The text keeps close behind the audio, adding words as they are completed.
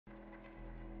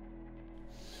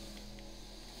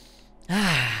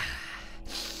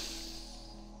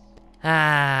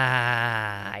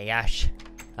Ah, yes.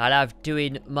 I love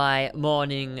doing my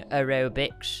morning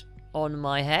aerobics on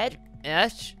my head.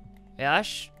 Yes,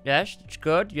 yes, yes, it's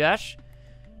good, yes.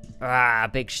 Ah,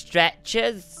 big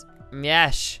stretches.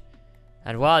 Yes.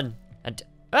 And one, and...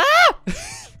 Ah!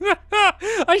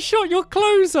 I shot your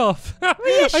clothes off.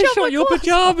 I shot your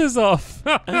pajamas off.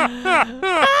 Oh,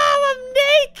 I'm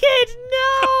naked.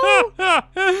 No.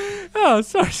 Oh,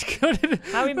 sorry, Scott.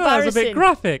 How embarrassing. That was a bit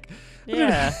graphic.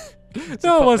 Yeah.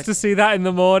 No one wants to see that in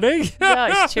the morning. No,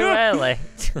 it's too early.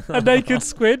 A naked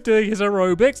squid doing his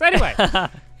aerobics. Anyway.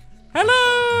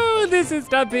 Hello, this is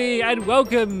Stampy, and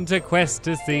welcome to Quest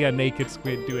to see a naked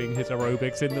squid doing his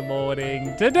aerobics in the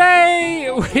morning. Today,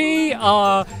 we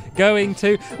are going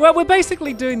to... Well, we're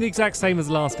basically doing the exact same as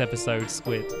last episode,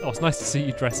 Squid. Oh, it's nice to see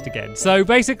you dressed again. So,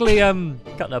 basically,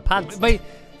 Got no pants.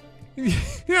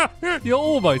 You're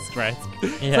almost dressed.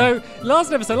 Yeah. So,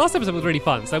 last episode was really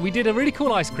fun. So, we did a really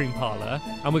cool ice cream parlor,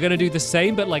 and we're going to do the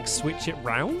same, but, like, switch it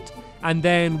round. And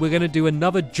then we're going to do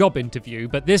another job interview,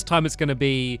 but this time it's going to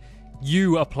be...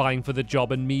 you applying for the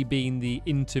job and me being the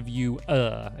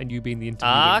interviewer and you being the interviewee.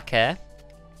 Ah, okay.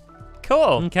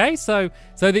 Cool. Okay, so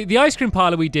the ice cream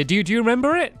parlor we did, do you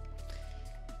remember it?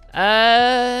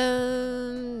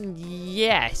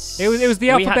 Yes. It was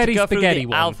the alphabet spaghetti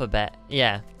one. Alphabet,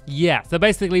 yeah. Yeah, so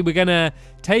basically we're gonna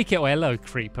take it. Oh, hello,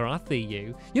 creeper, I see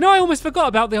you. You know, I almost forgot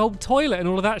about the whole toilet and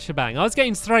all of that shebang. I was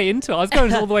getting straight into it. I was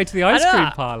going all the way to the ice cream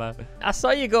parlor. I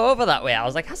saw you go over that way. I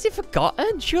was like, has he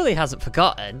forgotten? Surely he hasn't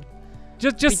forgotten.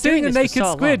 Just seeing a naked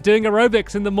squid doing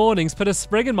aerobics in the mornings put a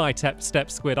spring in my step,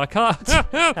 Squid. I can't.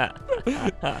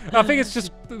 I think it's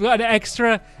just an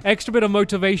extra bit of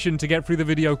motivation to get through the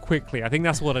video quickly. I think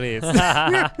that's what it is.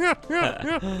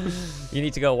 You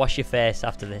need to go wash your face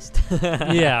after this.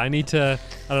 Yeah, I need to,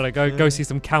 I don't know, go see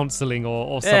some counselling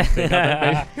or something.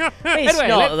 It's anyway,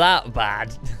 not that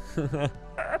bad.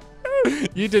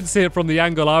 You didn't see it from the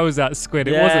angle I was at, Squid.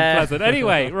 It wasn't pleasant.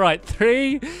 Anyway, right,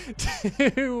 3,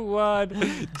 2,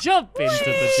 1, jump into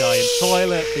the giant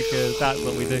toilet because that's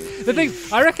what we do. The thing,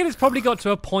 I reckon it's probably got to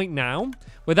a point now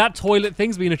where that toilet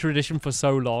thing's been a tradition for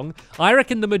so long. I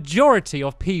reckon the majority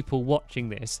of people watching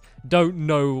this don't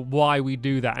know why we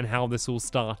do that and how this all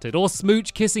started. Or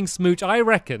Smooch kissing Smooch. I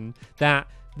reckon that...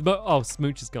 Oh,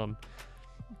 Smooch is gone.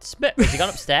 Has he gone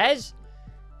upstairs?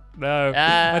 No,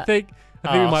 I think we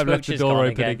might have left the door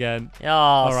open again. Oh,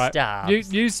 all right. stop.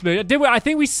 You Smooch. Did we? I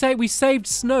think we saved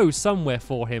Snow somewhere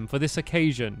for him for this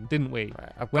occasion, didn't we?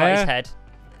 I've got his head.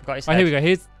 Oh, here we go.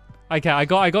 Okay, I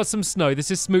got some Snow. This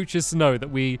is Smooch's Snow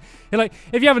that we... Like,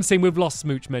 if you haven't seen, we've lost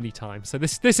Smooch many times. So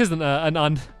this isn't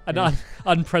an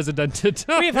unprecedented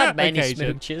We've had many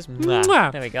occasion. Smooches.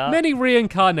 Mwah. There we go. Many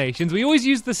reincarnations. We always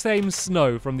use the same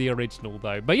Snow from the original,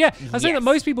 though. But yeah, I think that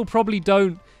most people probably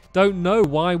don't know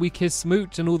why we kiss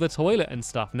Smooch and all the toilet and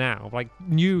stuff now. Like,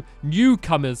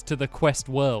 newcomers to the Quest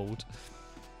world.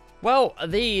 Well,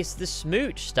 the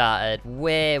Smooch started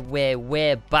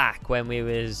way back when we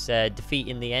was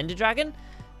defeating the Ender Dragon.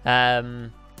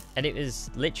 And it was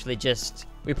literally just...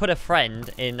 we put a friend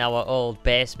in our old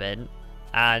basement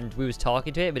and we was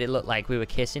talking to it, but it looked like we were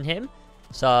kissing him.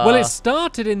 So... Well, it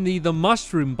started in the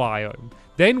mushroom biome.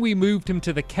 Then we moved him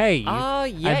to the cave. Oh,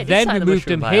 yeah. And then we moved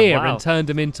him here and turned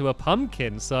him into a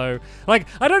pumpkin. So, like,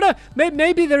 I don't know.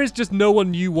 Maybe there is just no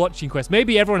one new watching Quest.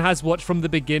 Maybe everyone has watched from the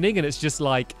beginning and it's just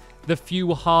like the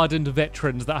few hardened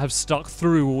veterans that have stuck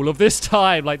through all of this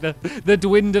time. Like the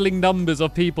dwindling numbers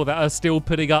of people that are still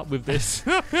putting up with this.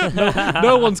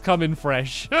 No one's coming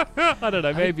fresh. I don't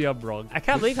know. Maybe I'm wrong. I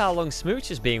can't believe how long Smooch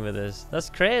has been with us. That's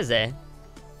crazy.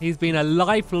 He's been a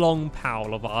lifelong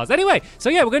pal of ours. Anyway, so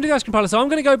yeah, we're going to do the ice cream parlor. So I'm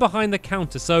going to go behind the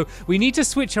counter. So we need to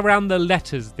switch around the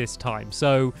letters this time.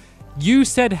 So you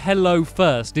said hello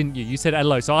first, didn't you? You said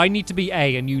hello. So I need to be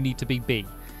A and you need to be B.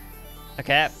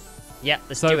 Okay. Yeah,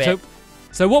 let's do it.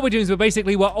 So what we're doing is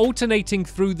we're alternating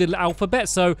through the alphabet.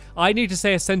 So I need to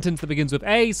say a sentence that begins with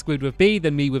A, Squid with B,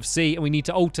 then me with C, and we need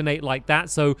to alternate like that.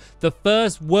 So the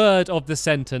first word of the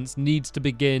sentence needs to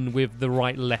begin with the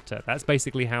right letter. That's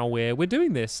basically how we're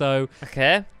doing this. So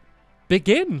okay,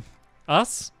 begin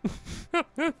us.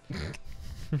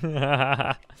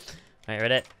 Right,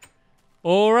 ready?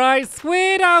 All right,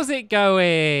 Squid, how's it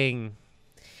going?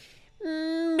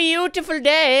 Beautiful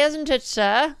day, isn't it,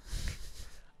 sir?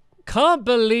 Can't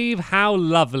believe how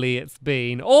lovely it's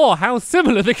been, or how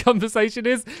similar the conversation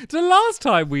is to last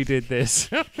time we did this.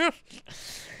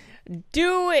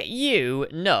 Do you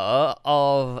know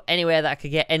of anywhere that I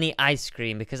could get any ice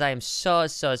cream? Because I am so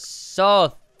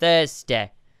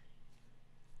thirsty.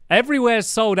 Everywhere's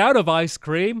sold out of ice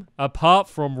cream, apart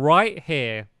from right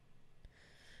here.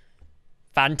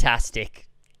 Fantastic.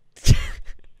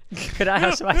 Could I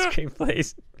have some ice cream,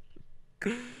 please?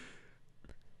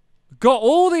 Got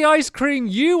all the ice cream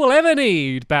you will ever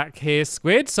need back here,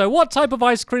 Squid. So what type of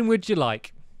ice cream would you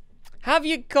like? Have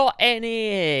you got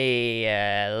any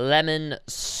lemon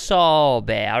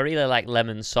sorbet? I really like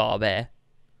lemon sorbet.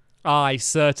 I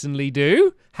certainly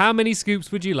do. How many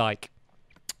scoops would you like?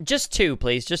 Just 2,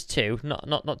 please. Just 2.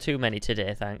 Not too many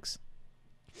today, thanks.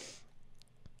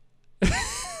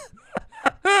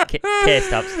 K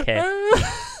stops. K.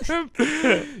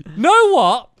 Know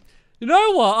what? You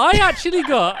know what? I actually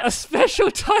got a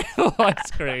special type of ice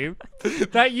cream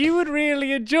that you would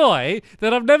really enjoy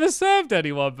that I've never served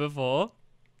anyone before.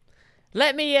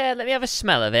 Let me have a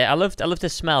smell of it. I love to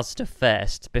smell stuff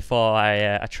first before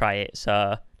I try it.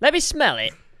 So let me smell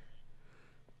it.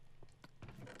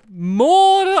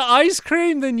 More ice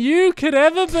cream than you could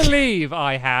ever believe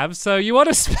I have. So you want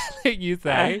to smell it, you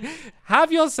say?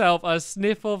 Have yourself a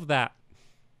sniff of that.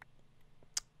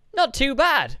 Not too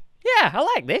bad. Yeah, I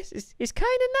like this. It's kind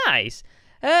of nice.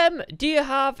 Do you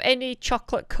have any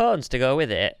chocolate cones to go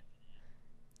with it?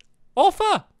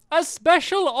 Offer! A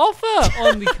special offer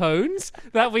on the cones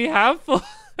that we have for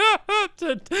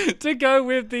to go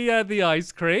with the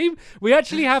ice cream. We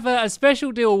actually have a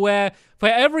special deal where for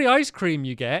every ice cream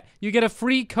you get a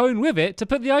free cone with it to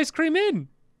put the ice cream in.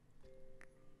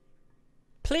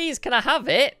 Please, can I have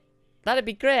it? That'd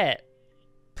be great.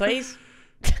 Please.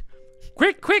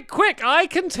 Quick! I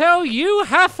can tell you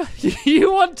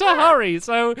want to hurry.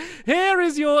 So here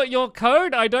is your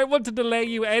code. I don't want to delay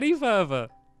you any further.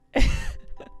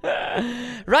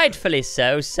 Rightfully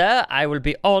so, sir. I will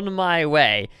be on my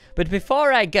way. But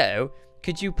before I go,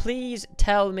 could you please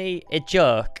tell me a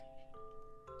joke?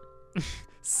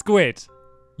 Squid,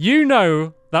 you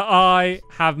know that I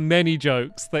have many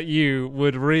jokes that you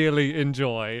would really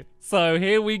enjoy. So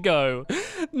here we go.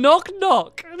 Knock,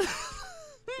 knock.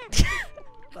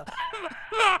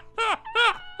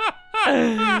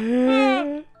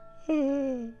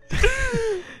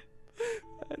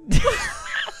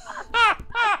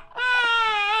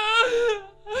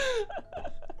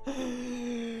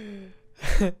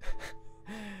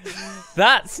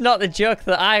 That's not the joke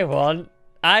that I want.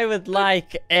 I would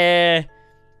like a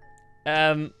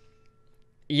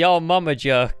your mama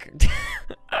joke.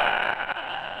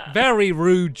 Very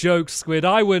rude joke, Squid.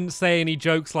 I wouldn't say any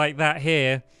jokes like that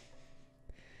here.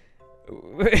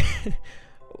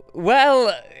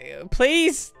 Well,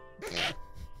 please.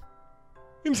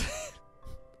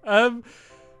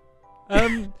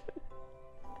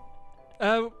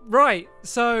 Right.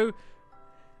 So.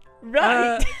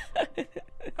 Right.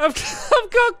 I've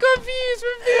got confused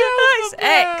with the It's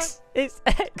alphabet. X. It's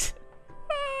X.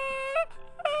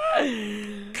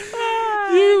 You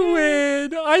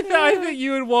win. I think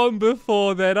you had won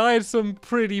before then. I had some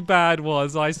pretty bad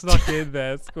ones I snuck in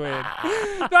there, Squid.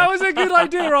 That was a good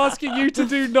idea asking you to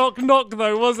do knock knock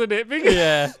though, wasn't it? Because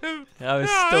Yeah. I was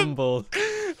stumbled.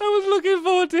 I was looking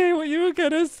forward to hearing what you were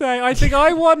gonna say. I think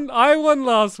I won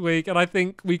last week, and I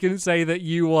think we can say that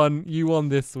you won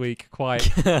this week quite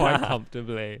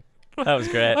comfortably. That was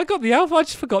great. I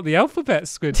just forgot the alphabet,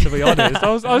 Squid, to be honest. I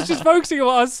was just focusing on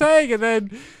what I was saying, and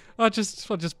then I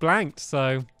just blanked.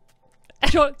 So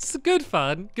it's good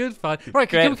fun. Right,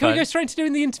 can we go straight to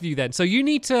doing the interview then? So you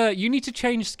need to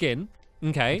change skin.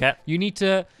 Okay. You need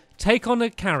to take on a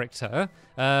character.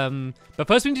 But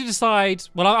first we need to decide.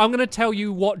 Well, I'm going to tell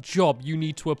you what job you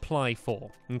need to apply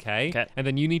for. Okay. And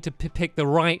then you need to pick the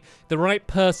right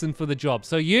person for the job.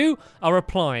 So you are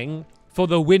applying for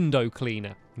the window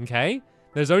cleaner. Okay.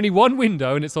 There's only one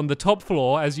window, and it's on the top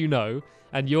floor, as you know.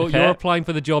 And you're applying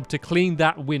for the job to clean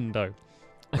that window,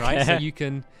 right? So you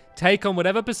can take on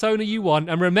whatever persona you want,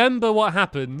 and remember what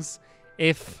happens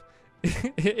if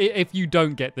you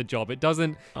don't get the job. It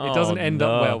doesn't end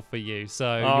up well for you.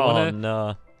 So you want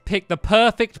to pick the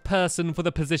perfect person for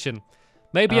the position.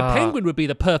 Maybe a penguin would be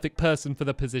the perfect person for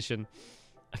the position.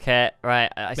 Okay,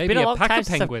 right. It's Maybe been a long pack time of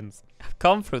penguins. I've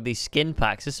gone through these skin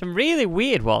packs. There's some really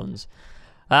weird ones.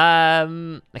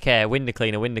 Okay, window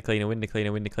cleaner.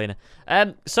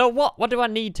 So what do I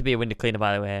need to be a window cleaner,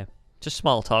 by the way? Just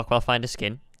small talk while I find a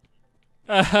skin.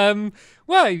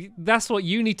 Well, that's what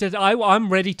you need to. I'm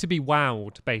ready to be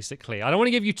wowed, basically. I don't want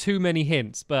to give you too many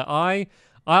hints, but I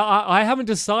haven't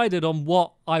decided on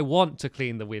what I want to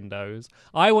clean the windows.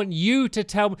 I want you to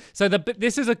tell me. So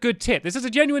this is a good tip. This is a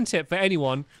genuine tip for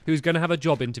anyone who's going to have a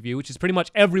job interview, which is pretty much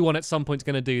everyone at some point is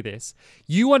going to do this.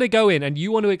 You want to go in and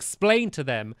you want to explain to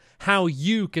them how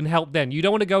you can help them. You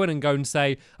don't want to go in and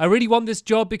say, I really want this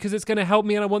job because it's going to help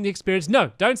me and I want the experience.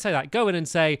 No, don't say that. Go in and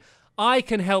say, I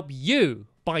can help you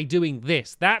by doing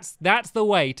this. That's the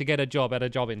way to get a job at a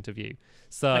job interview.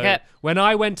 So when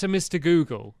I went to Mr.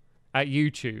 Google, at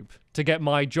YouTube to get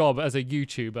my job as a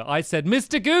YouTuber. I said,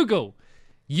 Mr. Google,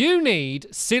 you need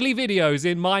silly videos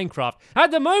in Minecraft.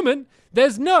 At the moment,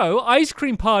 there's no ice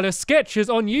cream parlor sketches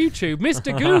on YouTube.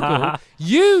 Mr. Google,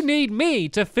 you need me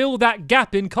to fill that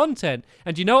gap in content.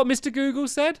 And do you know what Mr. Google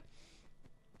said?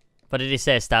 What did he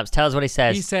say, Stamps? Tell us what he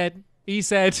says. He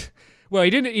said, well, he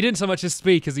didn't so much as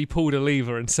speak as he pulled a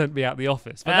lever and sent me out the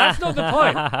office. But that's not the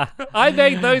point. I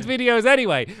made those videos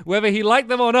anyway, whether he liked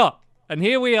them or not. And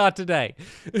here we are today.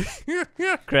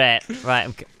 Great.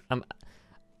 Right,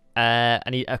 I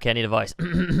need a voice.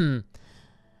 I'm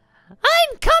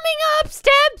coming up,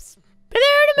 Stamps. Be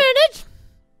there in a minute.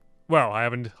 Well, I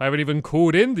haven't even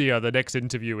called in the next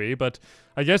interviewee, but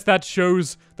I guess that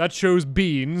shows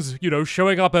Beans,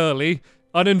 showing up early,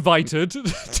 uninvited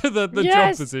to the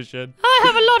job position. I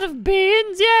have a lot of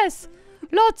beans, yes.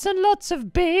 Lots and lots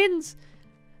of beans.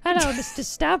 Hello, Mr.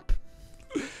 Stamp.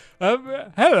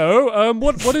 Hello.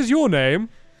 What is your name?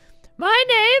 My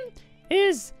name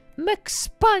is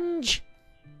McSponge.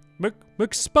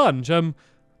 McSponge.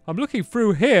 I'm looking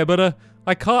through here, but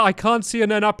I can't see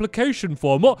an application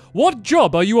form. What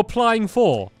job are you applying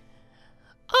for?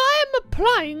 I'm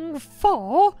applying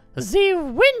for the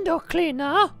window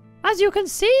cleaner. As you can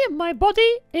see, my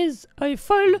body is a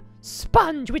full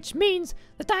sponge, which means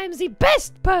that I am the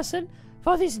best person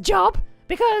for this job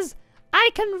because I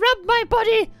can rub my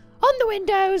body on the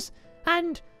windows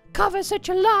and cover such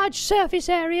a large surface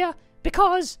area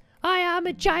because I am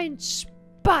a giant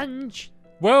sponge.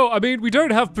 Well, I mean, we don't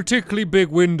have particularly big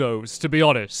windows, to be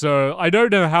honest, so I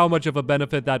don't know how much of a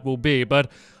benefit that will be,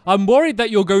 but I'm worried that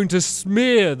you're going to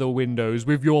smear the windows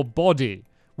with your body.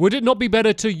 Would it not be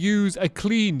better to use a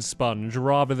clean sponge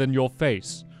rather than your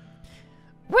face?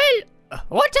 Well,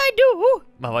 what I do...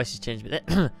 My voice has changed a bit.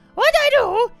 What I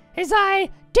do is I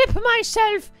dip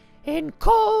myself in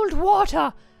cold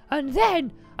water, and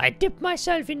then I dip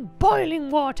myself in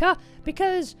boiling water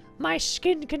because my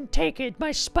skin can take it,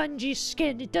 my spongy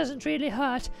skin, it doesn't really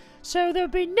hurt. So there'll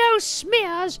be no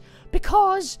smears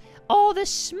because all the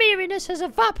smeariness has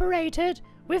evaporated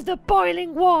with the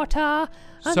boiling water.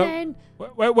 And then...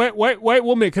 Wait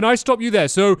 1 minute, can I stop you there?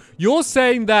 So you're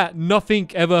saying that nothing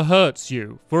ever hurts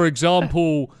you? For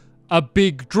example, a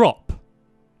big drop?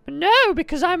 No,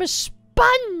 because I'm a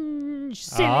sponge,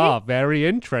 silly. Ah, very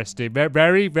interesting.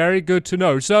 Very, very good to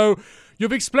know. So...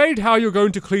 you've explained how you're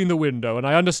going to clean the window, and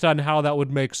I understand how that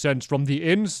would make sense from the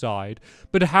inside,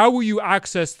 but how will you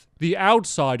access the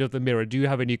outside of the mirror? Do you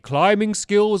have any climbing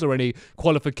skills or any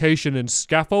qualification in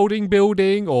scaffolding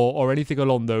building or anything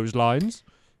along those lines?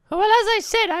 Well, as I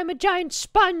said, I'm a giant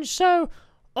sponge, so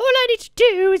all I need to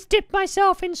do is dip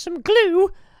myself in some glue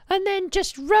and then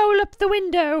just roll up the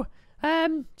window.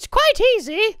 It's quite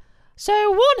easy.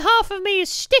 So one half of me is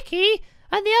sticky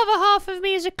and the other half of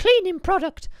me is a cleaning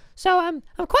product. So I'm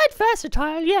quite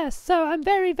versatile, yes. So I'm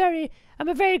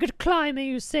a very good climber,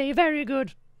 you see, very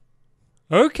good.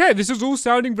 Okay, this is all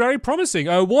sounding very promising.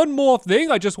 One more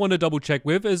thing I just want to double check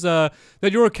with is that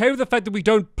you're okay with the fact that we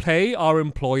don't pay our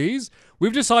employees.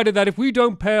 We've decided that if we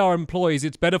don't pay our employees,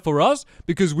 it's better for us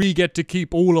because we get to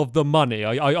keep all of the money.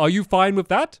 Are you fine with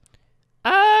that?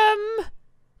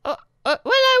 Well,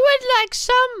 I would like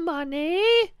some money.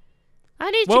 I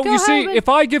need to go Well, you see, home and if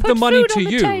I give the put money food to on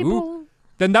the you, table.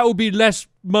 then that will be less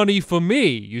money for me,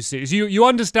 you see. So you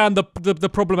understand the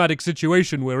problematic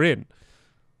situation we're in.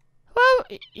 Well,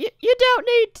 you don't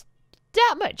need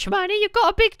that much money. You've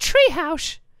got a big tree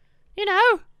house, you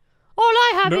know. All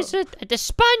I have is the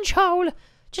sponge hole.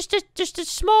 Just a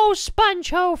small sponge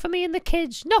hole for me and the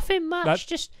kids. Nothing much.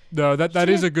 That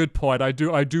is a good point. I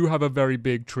do have a very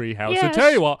big tree house. Yes. So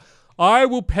tell you what,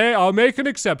 I'll make an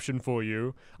exception for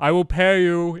you. I will pay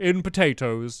you in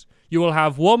potatoes. You will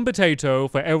have 1 potato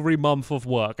for every month of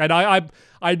work. And I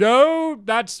know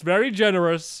that's very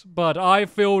generous, but I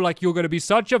feel like you're going to be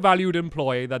such a valued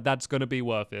employee that that's going to be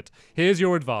worth it. Here's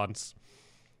your advance.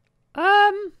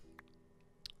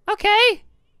 Okay.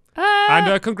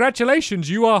 And congratulations,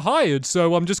 you are hired.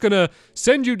 So I'm just going to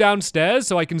send you downstairs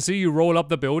so I can see you roll up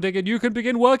the building and you can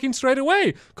begin working straight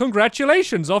away.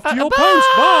 Congratulations, off to your post.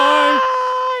 Bye.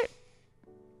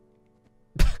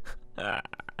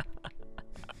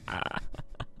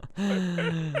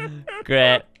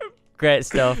 Great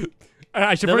stuff.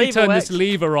 I should probably turn this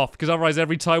lever off because otherwise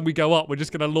every time we go up we're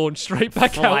just going to launch straight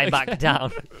back Fly out back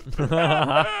down.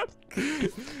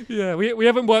 Yeah, we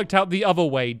haven't worked out the other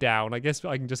way down. I guess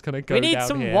I can just kind of go down here. We need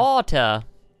some water.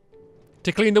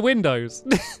 To clean the windows.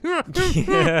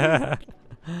 Yeah.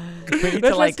 We need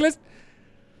let's...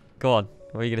 Go on.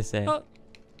 What are you going to say? I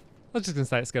was just going to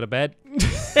say let's go to bed.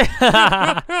 Let's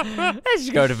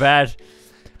just go to bed.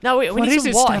 No, we What need is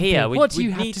some it, water Stampy? here. What do we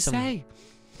you have need to some... say?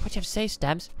 What do you have to say,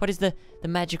 Stamps? What is the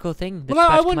magical thing? That's Well,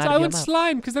 about I to come out of want your mouth?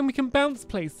 slime because then we can bounce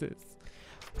places.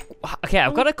 Okay,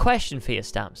 I've got a question for you,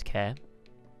 Stamps, okay?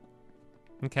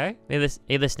 Okay. Are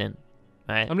you listening?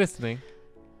 Right. I'm listening.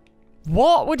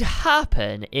 What would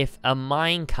happen if a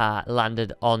minecart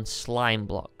landed on slime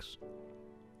blocks?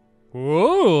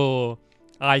 Ooh,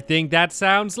 I think that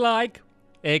sounds like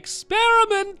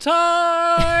experiment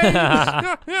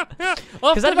time.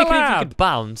 Because that'd be cool if you could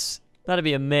bounce. That'd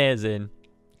be amazing.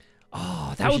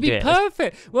 Oh, that would be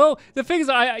perfect. Well, the thing is,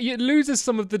 it loses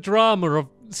some of the drama of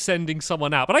sending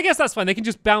someone out, but I guess that's fine. They can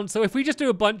just bounce. So if we just do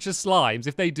a bunch of slimes,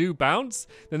 if they do bounce,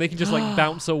 then they can just like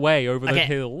bounce away over the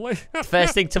hill.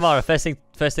 First thing tomorrow. First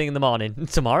thing in the morning.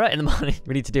 Tomorrow in the morning,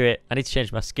 we need to do it. I need to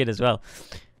change my skin as well.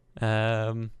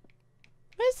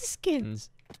 Where's the skins?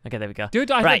 Okay, there we go.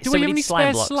 Dude, right, do we have any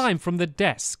spare slime from the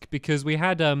desk? Because we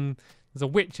had there's a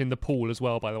witch in the pool as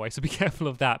well, by the way. So be careful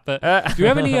of that. But do you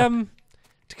have any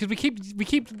Because we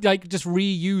keep like just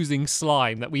reusing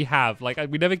slime that we have. Like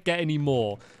we never get any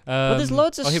more. Well, there's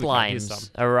loads of slimes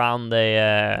around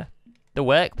the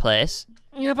workplace.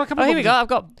 Yeah, but here we go. I've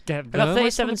got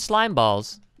 37 slime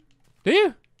balls. Do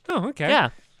you? Oh, okay. Yeah.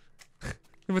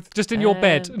 Just in your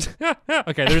bed.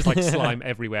 Okay, there's like slime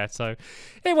everywhere, so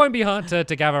it won't be hard to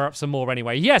gather up some more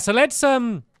anyway. Yeah, so let's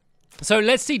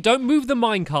see. Don't move the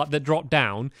minecart that dropped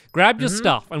down. Grab your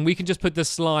stuff, and we can just put the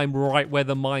slime right where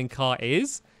the minecart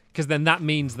is, because then that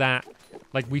means that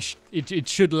like it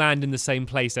should land in the same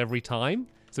place every time.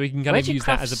 So we can kind of use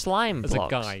that as a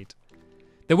guide.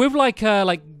 They're with like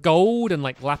gold and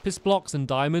like lapis blocks and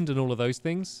diamond and all of those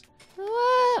things.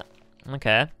 What?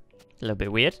 Okay, a little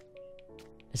bit weird.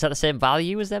 Is that the same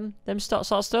value as them sort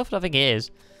of stuff? I don't think it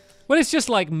is. Well, it's just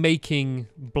like making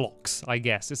blocks, I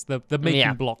guess. It's the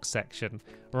making blocks section.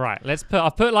 Right,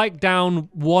 I've put like down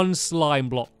one slime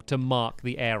block to mark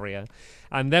the area.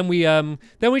 And then we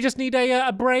just need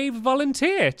a brave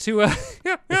volunteer to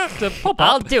pop up.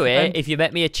 I'll do it if you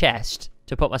make me a chest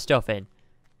to put my stuff in.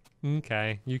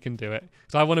 Okay, you can do it.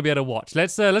 So I want to be able to watch.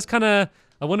 Let's kind of,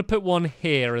 I want to put one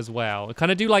here as well.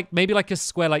 Kind of do like maybe like a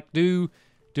square, like do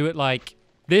it like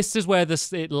this is where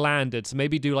it landed. So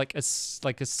maybe do like a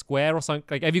square or something.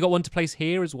 Like, have you got one to place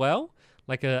here as well?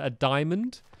 Like a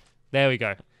diamond? There we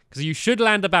go. Because you should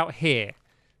land about here.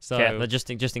 So okay, just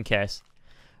in case.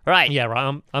 Right. Yeah,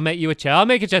 right. I'll make you a chest. I'll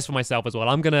make a chest for myself as well.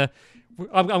 I'm gonna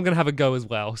have a go as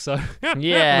well. So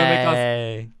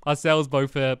yeah, make ourselves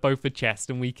both a chest,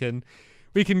 and we can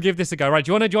give this a go. Right?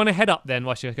 Do you want to head up then?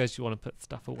 Well, you want to put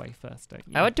stuff away first, don't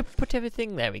you? I want to put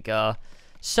everything. There we go.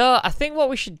 So I think what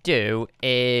we should do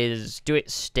is do it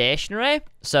stationary.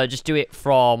 So just do it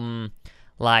from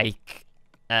like,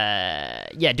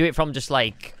 do it from just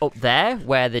like up there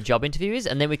where the job interview is,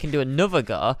 and then we can do another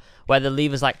go where the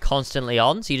lever's like constantly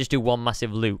on. So you just do one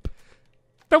massive loop.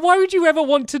 But why would you ever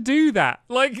want to do that?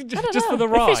 Like just for the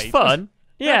ride? If it's fun.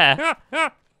 Yeah.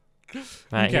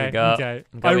 Right, here we go. Okay.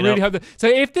 I really hope that. So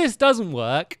if this doesn't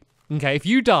work, okay, if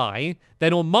you die,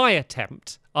 then on my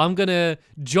attempt, I'm gonna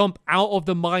jump out of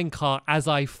the minecart as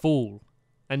I fall,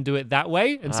 and do it that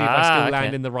way, and see if I still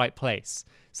land in the right place.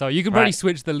 So you can probably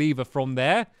switch the lever from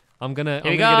there. I'm gonna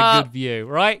get a good view,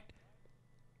 right?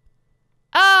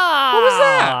 Ah! What was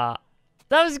that?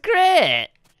 That was great.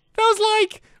 That was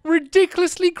like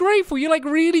ridiculously grateful. You like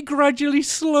really gradually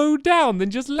slowed down, then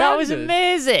just landed. That was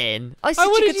amazing. I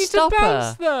wanted you stop to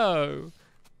bounce, her. Though.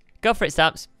 Go for it,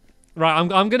 Stamps. Right,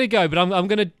 I'm gonna go, but I'm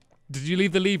gonna. Did you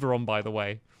leave the lever on, by the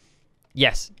way?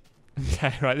 Yes.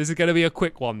 Okay, right. This is gonna be a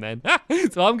quick one then.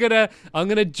 So I'm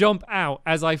gonna jump out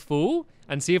as I fall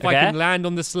and see if I can land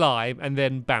on the slime and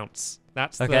then bounce.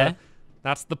 That's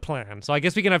the plan. So I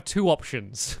guess we can have two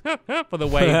options for the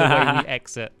way we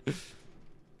exit.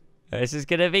 This is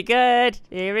gonna be good.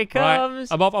 Here he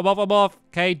comes. Right. I'm off.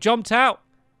 Okay, jumped out.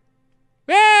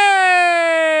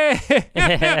 Yay!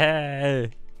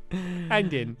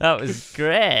 And in. That was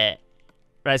great.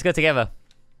 Right, let's go together.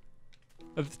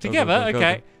 Together? Go.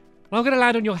 Okay. Well, I'm going to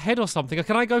land on your head or something.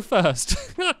 Can I go first?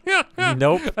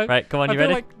 Nope. Right, come on, you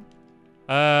ready?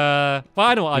 Well,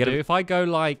 I know what I do. If I go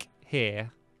like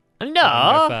here. No,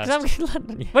 because I'm going to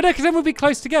land on you. Well, no, because then we'll be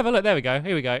close together. Look, there we go.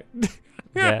 Here we go.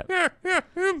 Yeah.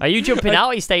 Are you jumping out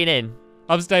or are you staying in?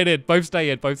 I'm staying in. Both stay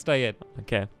in.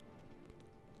 Okay.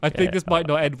 I think this might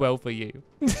not end well for you.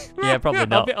 Yeah, probably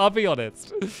not. I'll be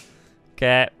honest.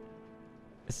 Okay.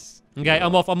 Okay,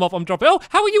 I'm off. I'm dropping. Oh,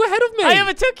 how are you ahead of me? I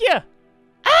overtook you.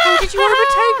 How did you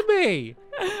overtake me?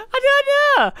 I don't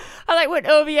know. I like went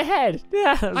over your head.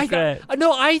 Yeah, that was great.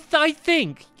 No, I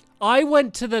think I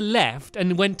went to the left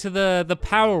and went to the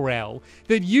power rail.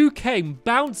 Then you came,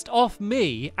 bounced off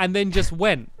me, and then just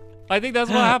went. I think that's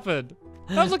what happened.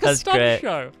 That was like a stunt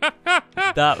show.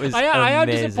 That was I am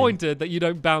amazing. disappointed that you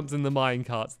don't bounce in the mine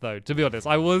carts, though. To be honest,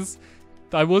 I was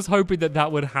hoping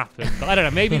that would happen. But I don't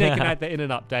know. Maybe they can add that in an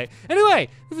update. Anyway,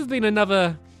 this has been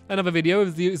another video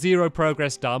of zero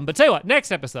progress done. But tell you what,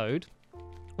 next episode,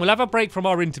 we'll have a break from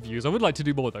our interviews. I would like to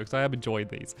do more though, because I have enjoyed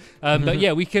these. But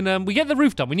yeah, we get the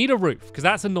roof done. We need a roof because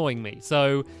that's annoying me.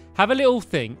 So have a little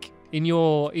think in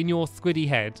your squiddy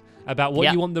head about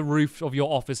what you want the roof of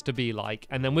your office to be like,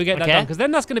 and then we'll get that done, because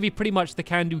then that's going to be pretty much the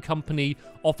Can Do Company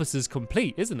offices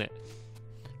complete, isn't it?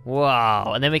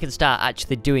 Wow, and then we can start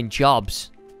actually doing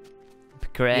jobs.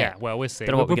 Great. Yeah, well, we'll see.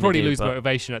 We'll probably lose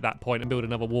motivation at that point and build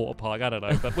another water park. I don't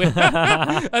know, but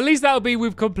at least that'll be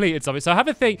we've completed something. So have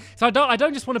a think. So I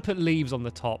don't just want to put leaves on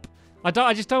the top. I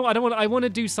want to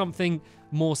do something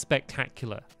more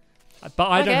spectacular. But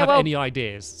I don't have any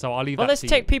ideas, so I'll leave that to you. Well, let's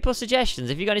take people's suggestions.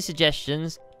 If you've got any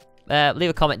suggestions, leave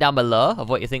a comment down below of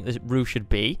what you think the roof should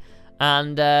be,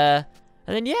 and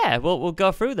then yeah, we'll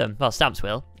go through them. Well, Stamps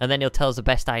will, and then he'll tell us the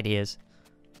best ideas,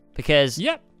 because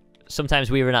sometimes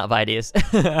we run out of ideas.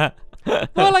 Well,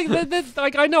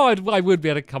 like I know I would be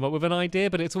able to come up with an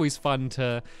idea, but it's always fun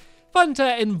to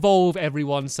involve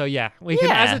everyone. So yeah, we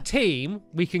can as a team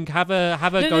we can have a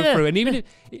go through, and even if,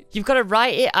 you've got to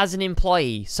write it as an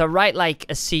employee. So write like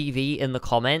a CV in the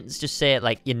comments. Just say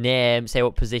like your name, say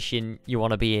what position you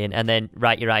want to be in, and then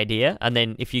write your idea. And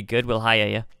then if you're good, we'll hire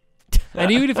you.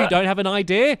 And even if you don't have an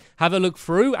idea, have a look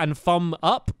through and thumb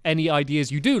up any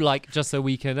ideas you do like, just so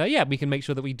we can we can make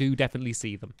sure that we do definitely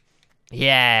see them.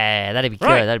 Yeah, that'd be good.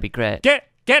 That'd be great.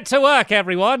 Get to work,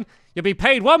 everyone. You'll be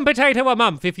paid 1 potato a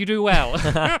month if you do well.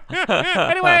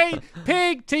 Anyway,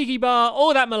 Pig, Tiki Bar,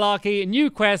 all that malarkey,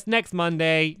 new quest next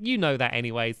Monday. You know that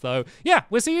anyway, so yeah,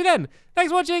 we'll see you then.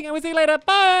 Thanks for watching, and we'll see you later.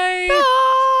 Bye!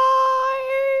 Bye!